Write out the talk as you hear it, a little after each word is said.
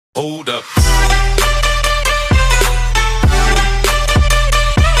Hold up.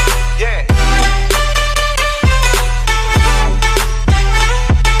 Yeah.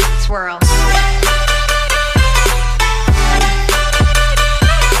 Swirl. Oh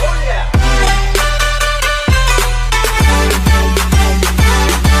yeah.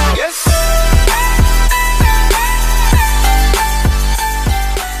 Yes.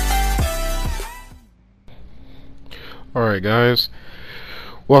 Alright guys,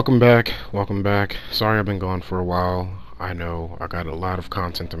 welcome back. Sorry I've been gone for a while. I know I got a lot of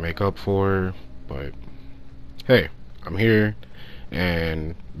content to make up for, but hey, I'm here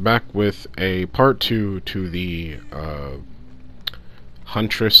and back with a part 2 to the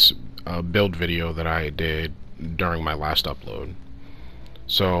Huntress build video that I did during my last upload.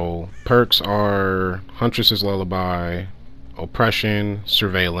 So perks are Huntress's Lullaby, Oppression,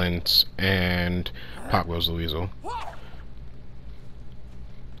 Surveillance, and Pop Goes the Weasel.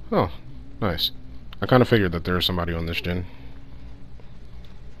 Oh, nice. I kind of figured that there was somebody on this gen.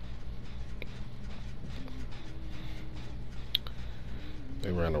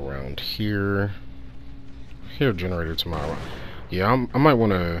 They ran around here. Here, generator tomorrow. Yeah, I might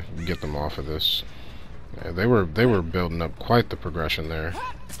want to get them off of this. Yeah, they were building up quite the progression there.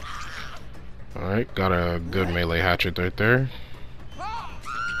 Alright, got a good melee hatchet right there.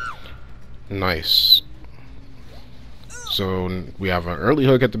 Nice. So we have an early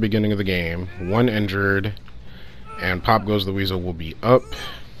hook at the beginning of the game, one injured, and Pop Goes the Weasel will be up.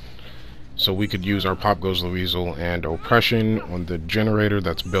 So we could use our Pop Goes the Weasel and Oppression on the generator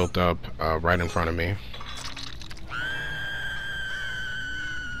that's built up right in front of me.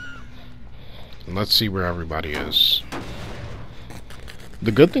 And let's see where everybody is.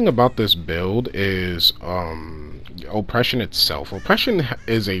 The good thing about this build is Oppression itself. Oppression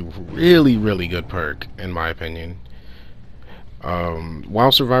is a really good perk, in my opinion.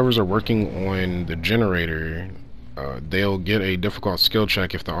 While survivors are working on the generator, they'll get a difficult skill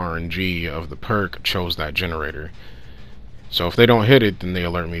check if the RNG of the perk chose that generator. So if they don't hit it, then they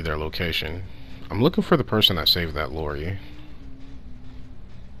alert me their location. I'm looking for the person that saved that lorry.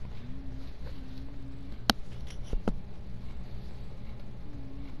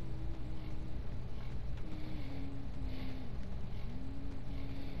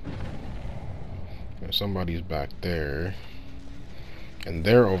 Somebody's back there. And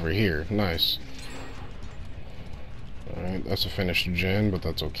they're over here. Nice. Alright, that's a finished gen, but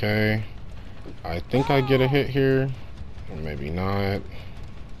that's okay. I think I get a hit here. Or maybe not.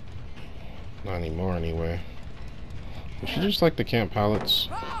 Not anymore, anyway. Does she just like to camp pallets?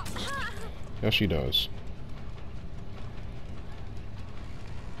 Yes, she does.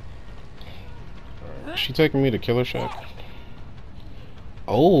 Alright, is she taking me to Killer Shack?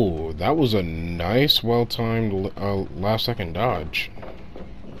 Oh, that was a nice, well-timed last second dodge.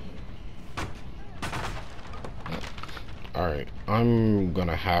 Alright, I'm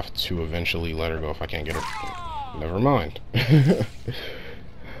gonna have to eventually let her go if I can't get her. Never mind. I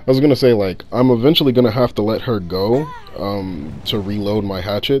was gonna say, like, I'm eventually gonna have to let her go to reload my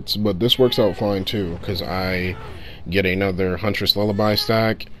hatchets, but this works out fine too, because I get another Huntress Lullaby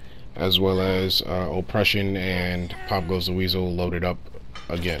stack, as well as Oppression and Pop Goes the Weasel loaded up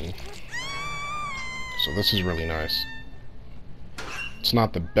again. So this is really nice. It's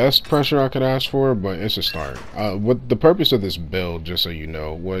not the best pressure I could ask for, but it's a start. What the purpose of this build, just so you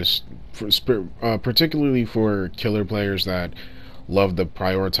know, was particularly for killer players that love to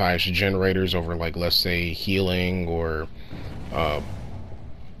prioritize generators over, like, let's say healing or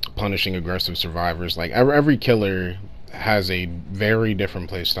punishing aggressive survivors. Like every killer has a very different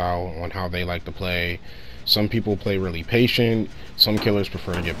play style on how they like to play. Some people play really patient. Some killers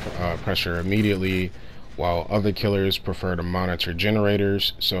prefer to get pressure immediately, while other killers prefer to monitor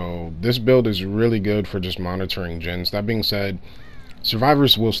generators. So this build is really good for just monitoring gens. That being said,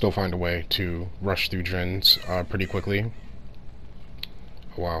 survivors will still find a way to rush through gens pretty quickly.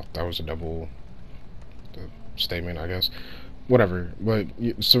 Wow, that was a double statement, I guess. Whatever, but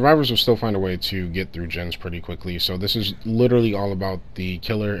survivors will still find a way to get through gens pretty quickly. So this is literally all about the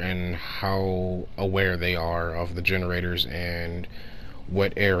killer and how aware they are of the generators and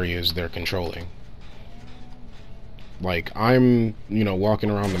what areas they're controlling. Like, I'm, walking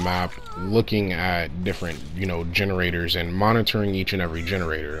around the map looking at different, generators and monitoring each and every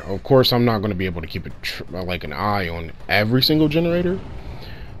generator. Of course, I'm not going to be able to keep like an eye on every single generator,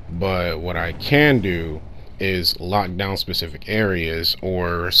 but what I can do is lock down specific areas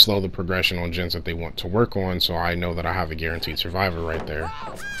or slow the progression on gens that they want to work on, so I know that I have a guaranteed survivor right there.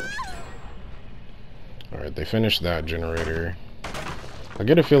 Alright, they finished that generator. I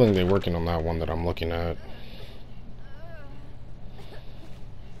get a feeling they're working on that one that I'm looking at.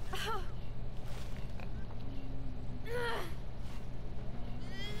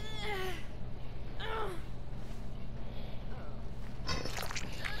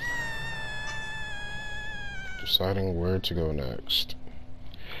 Deciding where to go next.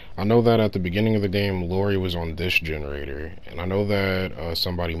 I know that at the beginning of the game, Lori was on this generator, and I know that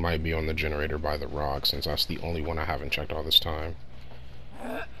somebody might be on the generator by the rock, since that's the only one I haven't checked all this time.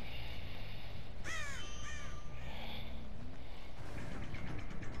 I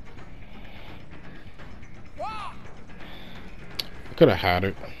could have had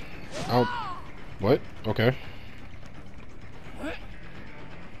it. Oh, what? Okay.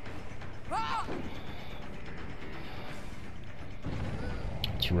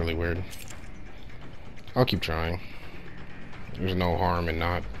 It's really weird. I'll keep trying. There's no harm in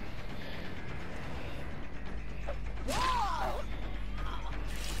not.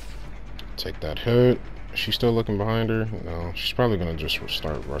 Take that hit. Is she still looking behind her? No, she's probably gonna just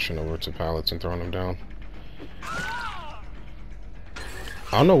start rushing over to pallets and throwing them down. I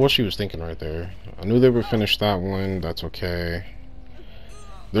don't know what she was thinking right there. I knew they would finish that one. That's okay.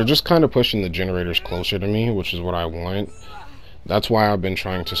 They're just kind of pushing the generators closer to me, which is what I want. That's why I've been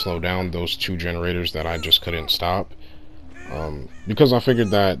trying to slow down those two generators that I just couldn't stop. Because I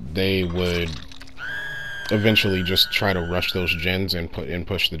figured that they would eventually just try to rush those gens and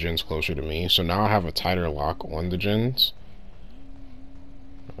push the gens closer to me. So now I have a tighter lock on the gens.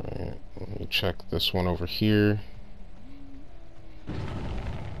 Alright, let me check this one over here.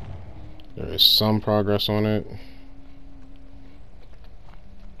 There is some progress on it.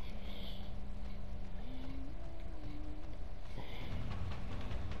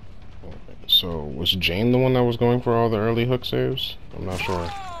 So, was Jane the one that was going for all the early hook saves? I'm not sure.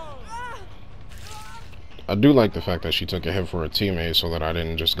 I do like the fact that she took a hit for a teammate so that I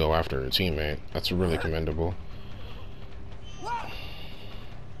didn't just go after a teammate. That's really commendable.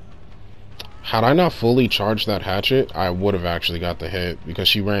 Had I not fully charged that hatchet, I would have actually got the hit because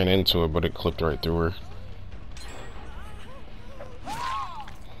she ran into it, but it clipped right through her.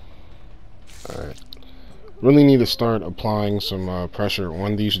 Alright. Really need to start applying some pressure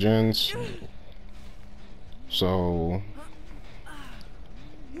on these gens. So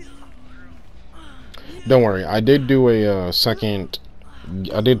don't worry, I did do a second.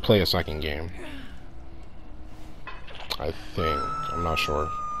 I did play a second game. I think. I'm not sure.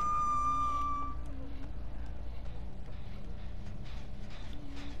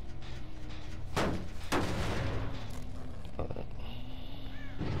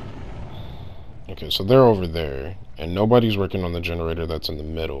 Okay, so they're over there, and nobody's working on the generator that's in the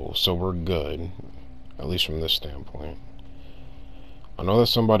middle, so we're good, at least from this standpoint. I know that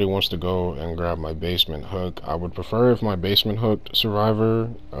somebody wants to go and grab my basement hook. I would prefer if my basement hooked survivor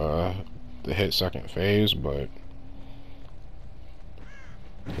to hit second phase, but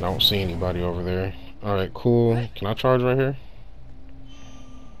I don't see anybody over there. Alright, cool. Can I charge right here?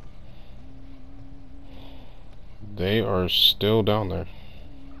 They are still down there.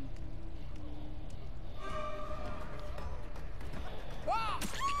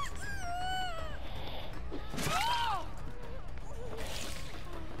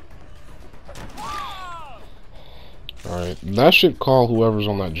 Alright, that should call whoever's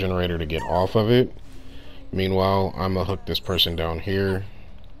on that generator to get off of it. Meanwhile, I'm gonna hook this person down here.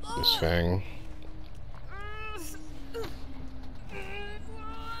 This Fang.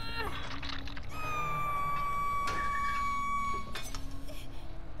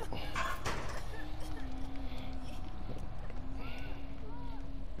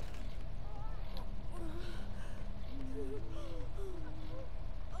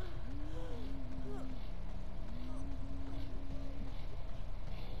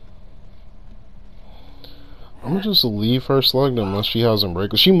 I'm gonna just leave her slugged unless she has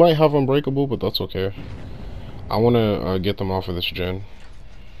unbreakable. She might have unbreakable, but that's okay. I wanna get them off of this gen.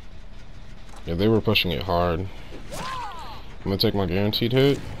 Yeah, they were pushing it hard. I'm gonna take my guaranteed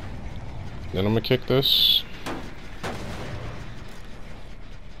hit. Then I'm gonna kick this.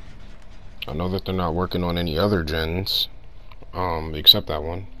 I know that they're not working on any other gens. Except that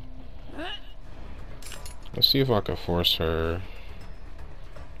one. Let's see if I can force her.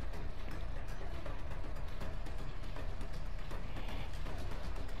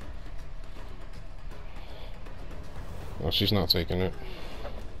 Oh, she's not taking it.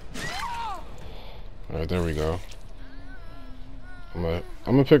 Alright, there we go. I'm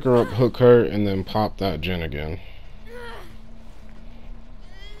gonna pick her up, hook her, and then pop that gen again.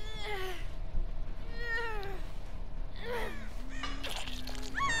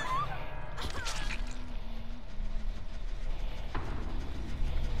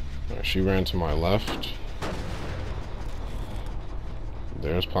 Alright, she ran to my left.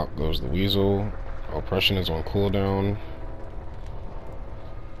 There's pop goes the weasel. Oppression is on cooldown.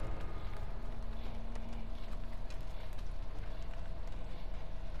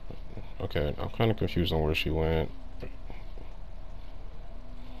 Okay, I'm kind of confused on where she went. Is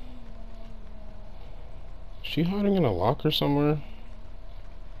she hiding in a locker somewhere?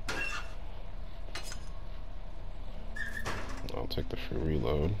 I'll take the free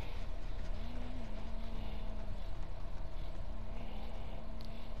reload.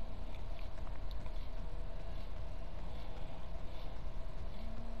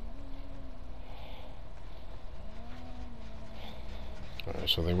 Alright,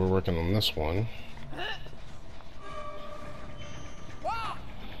 so they were working on this one.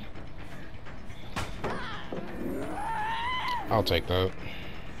 I'll take that.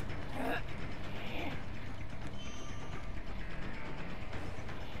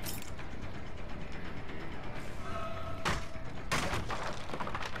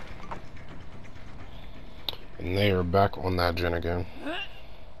 And they are back on that gen again.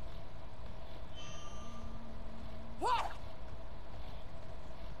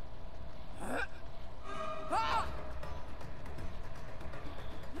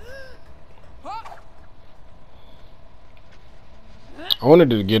 I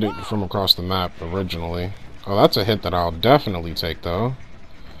wanted to get it from across the map originally. Oh, that's a hit that I'll definitely take though.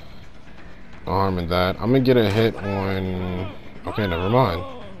 No harm in that. I'm gonna get a hit on... Okay, never mind.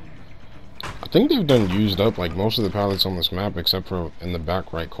 I think they've done used up like most of the pallets on this map except for in the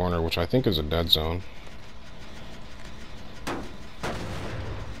back right corner, which I think is a dead zone.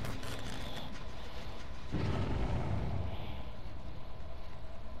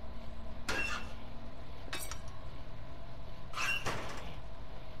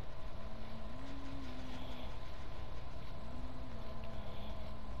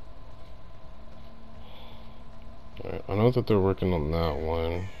 Right, I know that they're working on that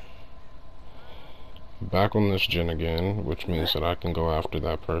one. Back on this gen again, which means that I can go after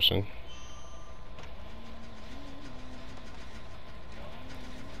that person.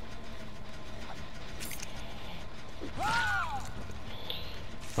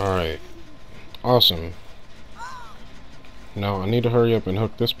 Alright. Awesome. Now I need to hurry up and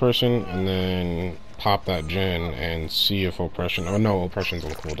hook this person and then pop that gen and see if oppression... Oh no, oppression's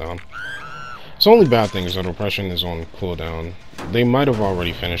on cooldown. It's the only bad thing is that oppression is on cooldown. They might have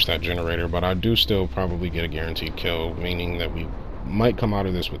already finished that generator, but I do still probably get a guaranteed kill, meaning that we might come out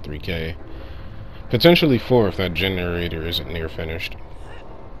of this with 3k. Potentially 4 if that generator isn't near finished.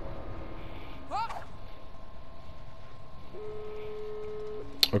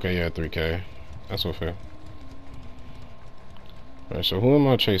 Okay, yeah, 3k. That's okay. Alright, so who am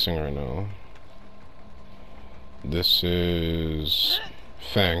I chasing right now? This is...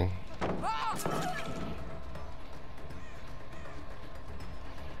 Fang.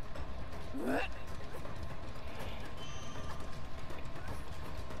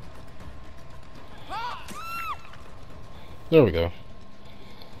 There we go.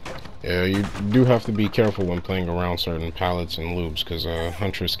 Yeah, you do have to be careful when playing around certain pallets and loops, because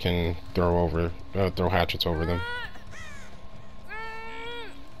Huntress can throw hatchets over them.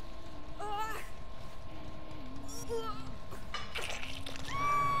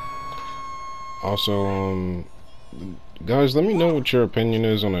 Also, guys, let me know what your opinion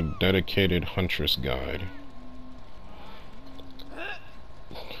is on a dedicated Huntress guide.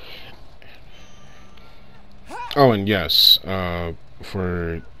 Oh, and yes,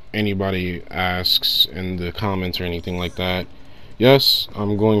 for anybody asks in the comments or anything like that, yes,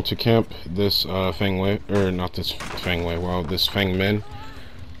 I'm going to camp this Fangway, or not this Fangway, well, this Fangmen.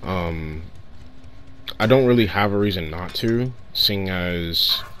 I don't really have a reason not to, seeing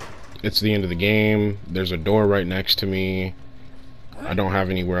as it's the end of the game, there's a door right next to me, I don't have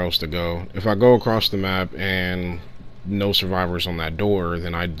anywhere else to go. If I go across the map and no survivors on that door,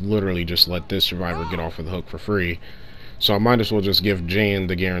 then I'd literally just let this survivor get off of the hook for free. So I might as well just give Jane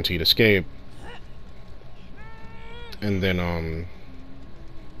the guaranteed escape, and then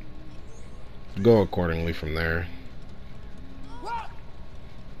go accordingly from there.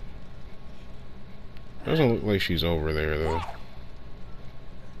 Doesn't look like she's over there though.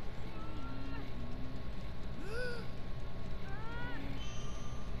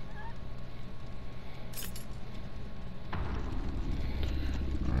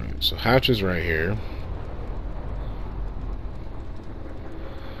 Alright, so hatch is right here.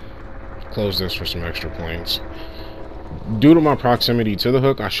 Close this for some extra points. Due to my proximity to the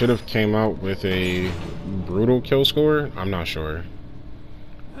hook, I should have came out with a brutal kill score. I'm not sure.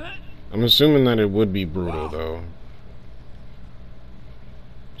 I'm assuming that it would be brutal though,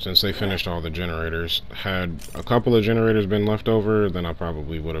 since they finished all the generators. Had a couple of generators been left over, then I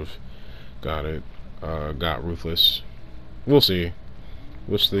probably would have got it. Got ruthless. We'll see.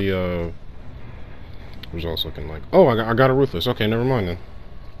 What's the results looking like? Oh, I got a ruthless. Okay, never mind then.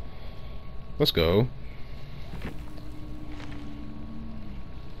 Let's go.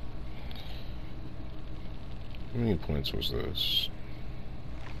 How many points was this?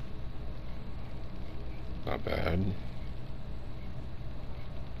 Not bad.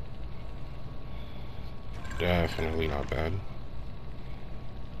 Definitely not bad.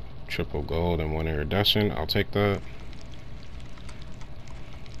 Triple gold and 1 iridescent. I'll take that.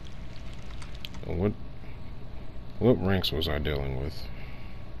 What ranks was I dealing with?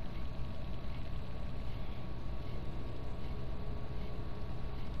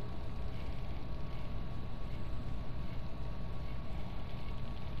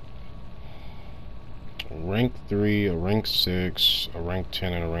 Rank 3, a rank 6, a rank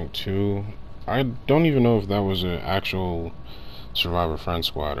 10, and a rank 2. I don't even know if that was an actual Survivor Friend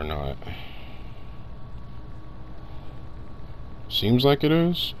Squad or not. Seems like it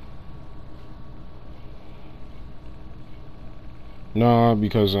is. Nah,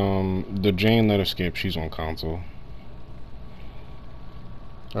 because the Jane that escaped, she's on console.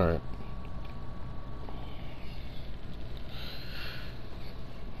 Alright.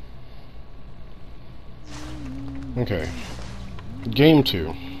 Okay. Game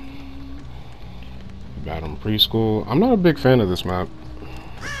 2. Battle Preschool. I'm not a big fan of this map.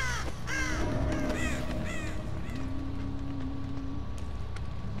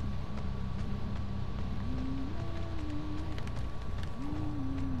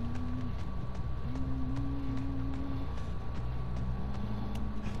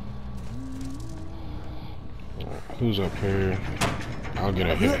 Who's up here? I'll get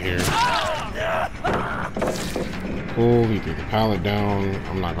a hit here. Cool, he threw the pallet down.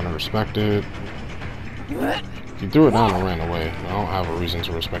 I'm not gonna respect it. He threw it down and ran away. I don't have a reason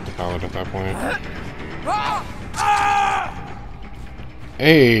to respect the pallet at that point.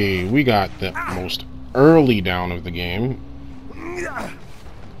 Hey, we got the most early down of the game.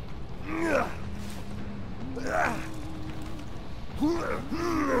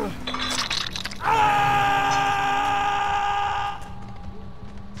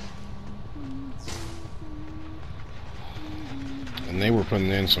 And they were putting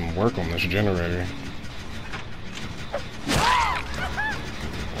in some work on this generator.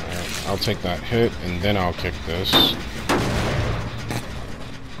 Alright, I'll take that hit and then I'll kick this.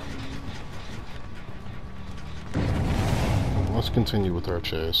 Let's continue with our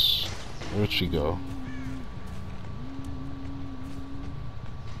chase. Where'd she go?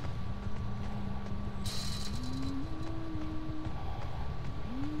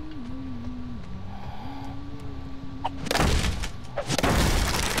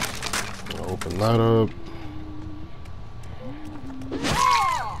 Open that up.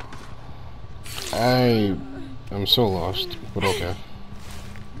 I am so lost, but okay.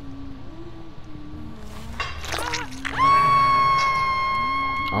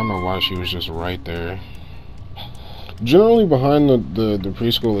 I don't know why she was just right there. Generally behind the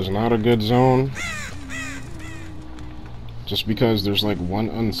preschool is not a good zone. Just because there's like one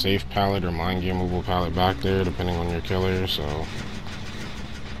unsafe pallet or mind gameable pallet back there depending on your killer, so...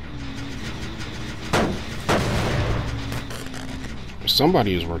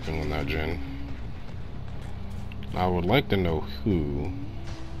 Somebody is working on that gen. I would like to know who.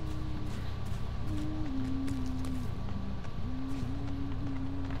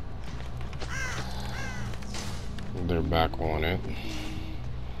 They're back on it.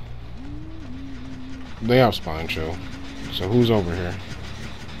 They have spine chill. So who's over here?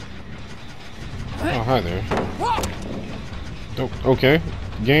 Oh, hi there. Oh, okay.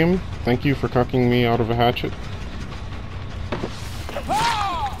 Game, thank you for cucking me out of a hatchet.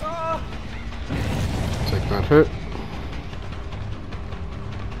 Take that hit.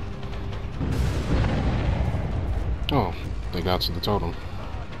 Oh, they got to the totem.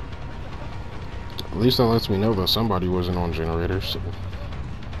 At least that lets me know that somebody wasn't on generators. So.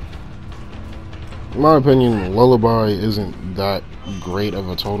 In my opinion, Lullaby isn't that great of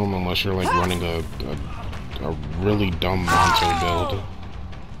a totem unless you're like running a really dumb monster build.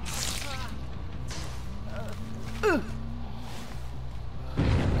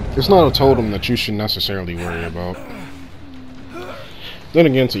 It's not a totem that you should necessarily worry about. Then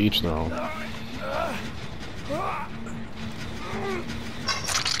again, to each their own. I'm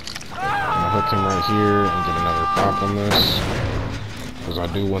gonna hook him right here and get another pop on this, because I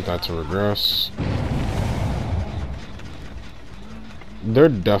do want that to regress. They're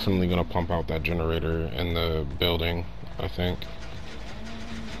definitely gonna pump out that generator in the building, I think.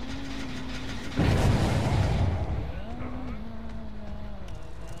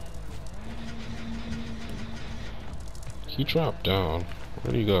 He dropped down.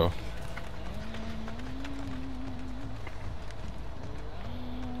 Where'd he go?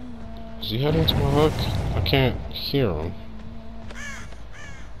 Is he heading to my hook? I can't hear him.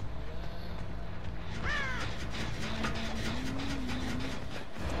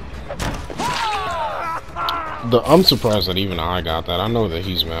 I'm surprised that even I got that. I know that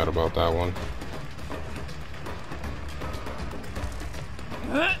he's mad about that one.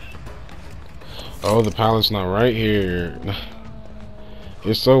 Oh, the pallet's not right here.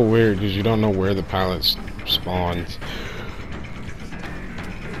 It's so weird because you don't know where the pallet spawns.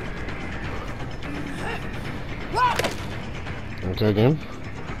 Okay, game.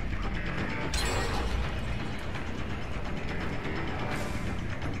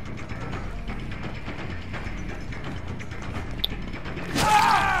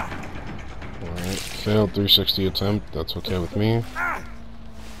 Alright, failed 360 attempt. That's okay with me.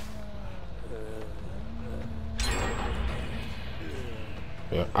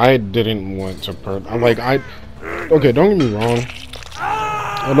 Yeah, I didn't want to okay, don't get me wrong.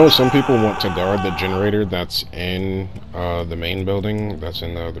 I know some people want to guard the generator that's in the main building, that's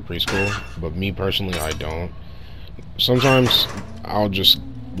in the preschool, but me personally, I don't. Sometimes I'll just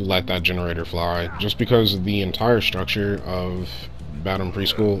let that generator fly, just because the entire structure of Batum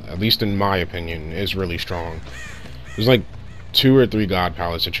Preschool, at least in my opinion, is really strong. There's like 2 or 3 god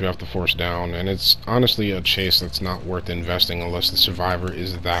pallets that you have to force down, and it's honestly a chase that's not worth investing unless the survivor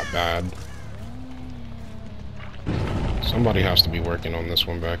is that bad. Somebody has to be working on this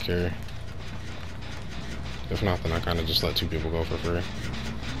one back here. If not, then I kind of just let 2 people go for free.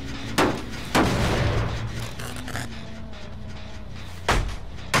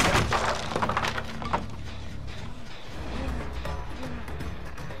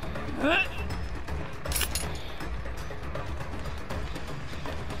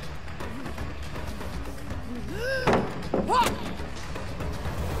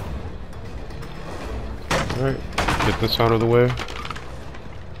 Alright, get this out of the way.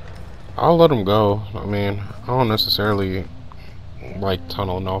 I'll let him go. I mean, I don't necessarily like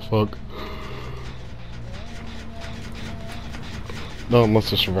tunneling off hook. No,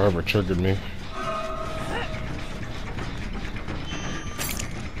 unless the survivor triggered me.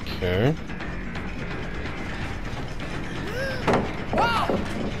 Okay.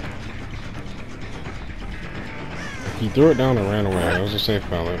 He threw it down and ran away. That was a safe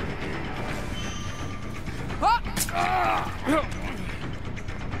pallet.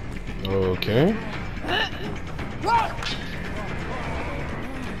 Okay.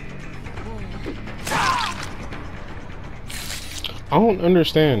 I don't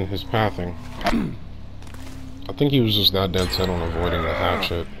understand his pathing. I think he was just that dead set on avoiding the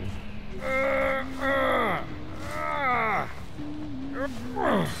hatchet.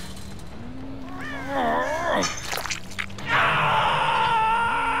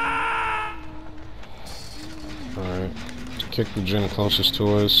 Alright. Kick the gen closest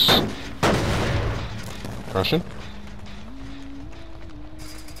to us. Oppression?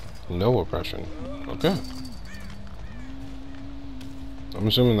 No oppression. Okay. I'm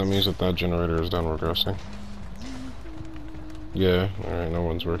assuming that means that that generator is done regressing. Yeah, alright, no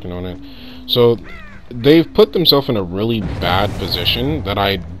one's working on it. So, they've put themselves in a really bad position that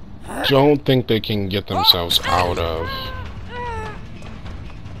I don't think they can get themselves out of.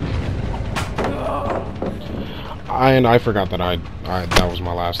 I forgot that that was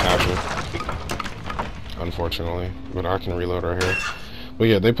my last hatchet. Unfortunately, but I can reload right here. But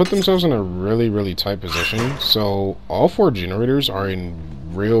yeah, they put themselves in a really tight position, so all 4 generators are in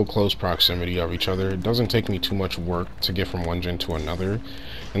real close proximity of each other. It doesn't take me too much work to get from one gen to another,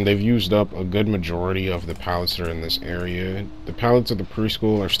 and they've used up a good majority of the pallets that are in this area. The pallets of the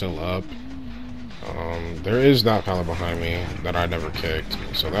preschool are still up. There is that pallet behind me that I never kicked,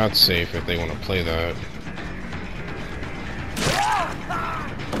 so that's safe if they want to play that.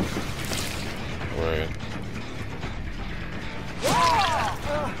 Right.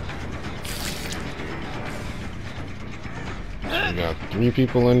 So we got 3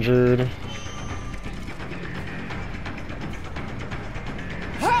 people injured.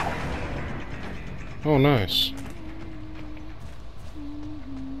 Oh, nice.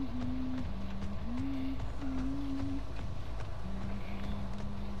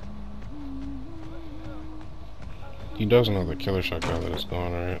 He does know the killer shot guy that is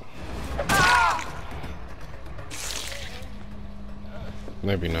gone, right?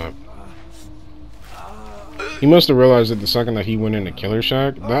 Maybe not. He must have realized that the second that he went into Killer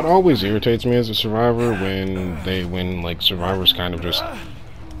Shack. That always irritates me as a survivor when like survivors kind of just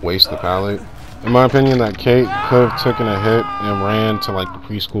waste the pallet. In my opinion, that Kate could have taken a hit and ran to like the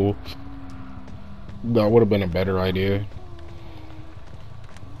preschool. That would have been a better idea.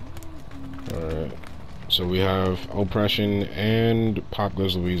 Alright. So we have oppression and pop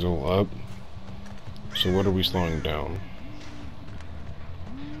goes the weasel up. So what are we slowing down?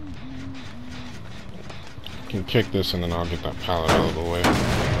 Can kick this and then I'll get that pallet out of the way.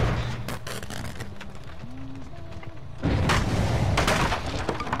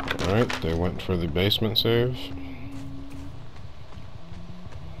 Alright, they went for the basement save.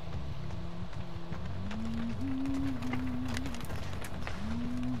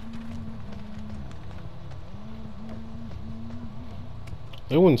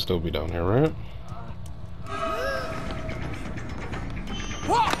 It wouldn't still be down here, right?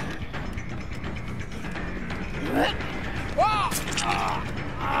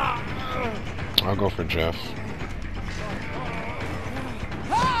 I'll go for Jeff.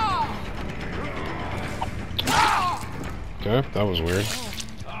 Okay, that was weird.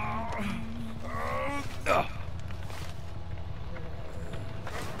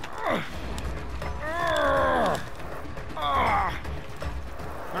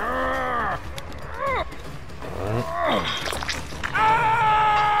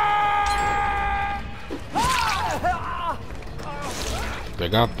 They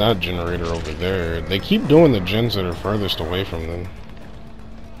got that generator over there. They keep doing the gens that are furthest away from them.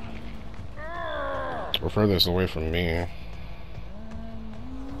 Or furthest away from me.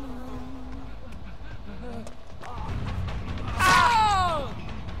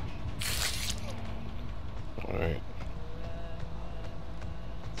 Alright.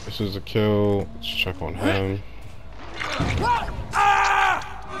 This is a kill. Let's check on him.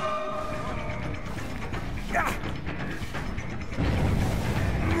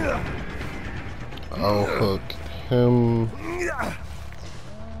 I'll hook him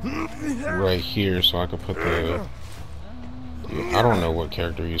right here so I can put the I don't know what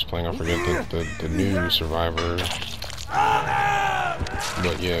character he's playing. I forget the new survivor.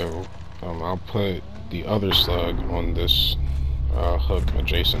 But yeah, I'll put the other slug on this hook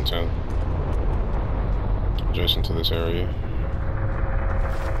adjacent to this area.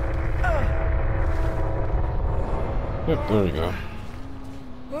 Yep, there we go.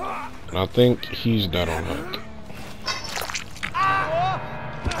 And I think he's dead on hook.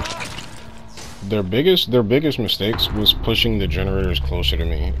 Their biggest mistakes was pushing the generators closer to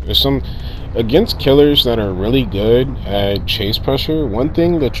me. There's some against killers that are really good at chase pressure. One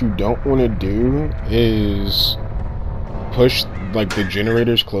thing that you don't want to do is push like the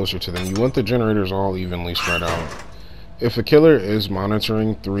generators closer to them. You want the generators all evenly spread out. If a killer is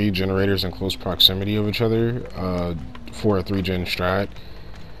monitoring 3 generators in close proximity of each other for a 3-gen strat,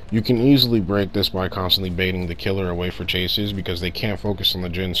 you can easily break this by constantly baiting the killer away for chases because they can't focus on the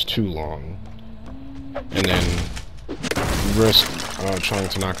gens too long. And then risk trying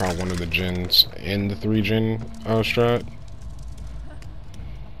to knock out one of the gens in the 3-gen strat.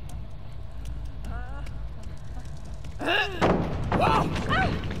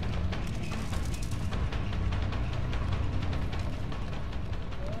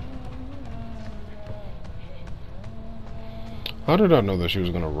 How did I know that she was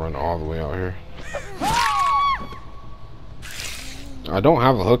gonna run all the way out here? I don't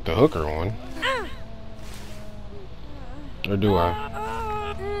have a hook to hook her on. Or do I?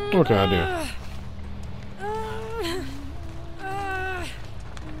 Okay, I do.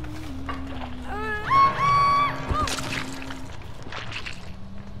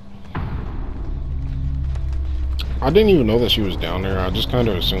 I didn't even know that she was down there. I just kind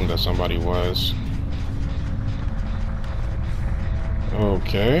of assumed that somebody was.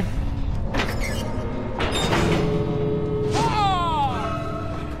 Okay.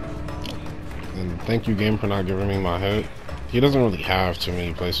 And thank you, game, for not giving me my head. He doesn't really have too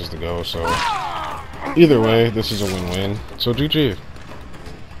many places to go, so either way, this is a win-win. So GG.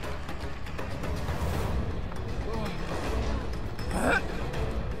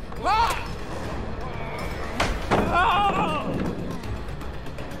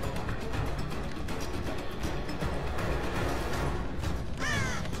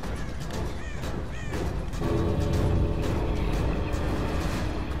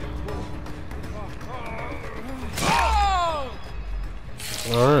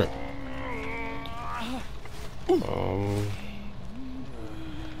 Alright.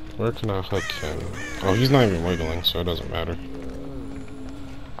 Where can I hook him? Oh, he's not even wiggling, so it doesn't matter.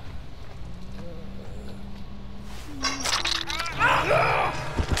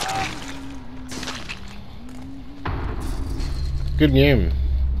 Good game.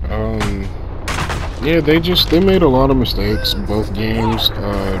 Yeah, they made a lot of mistakes. Both games,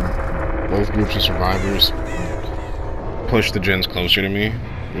 both groups of survivors pushed the gens closer to me,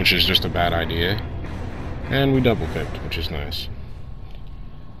 which is just a bad idea. And we double picked, which is nice.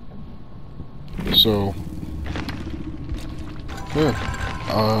 So,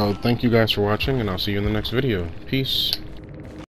 yeah. Thank you guys for watching, and I'll see you in the next video. Peace.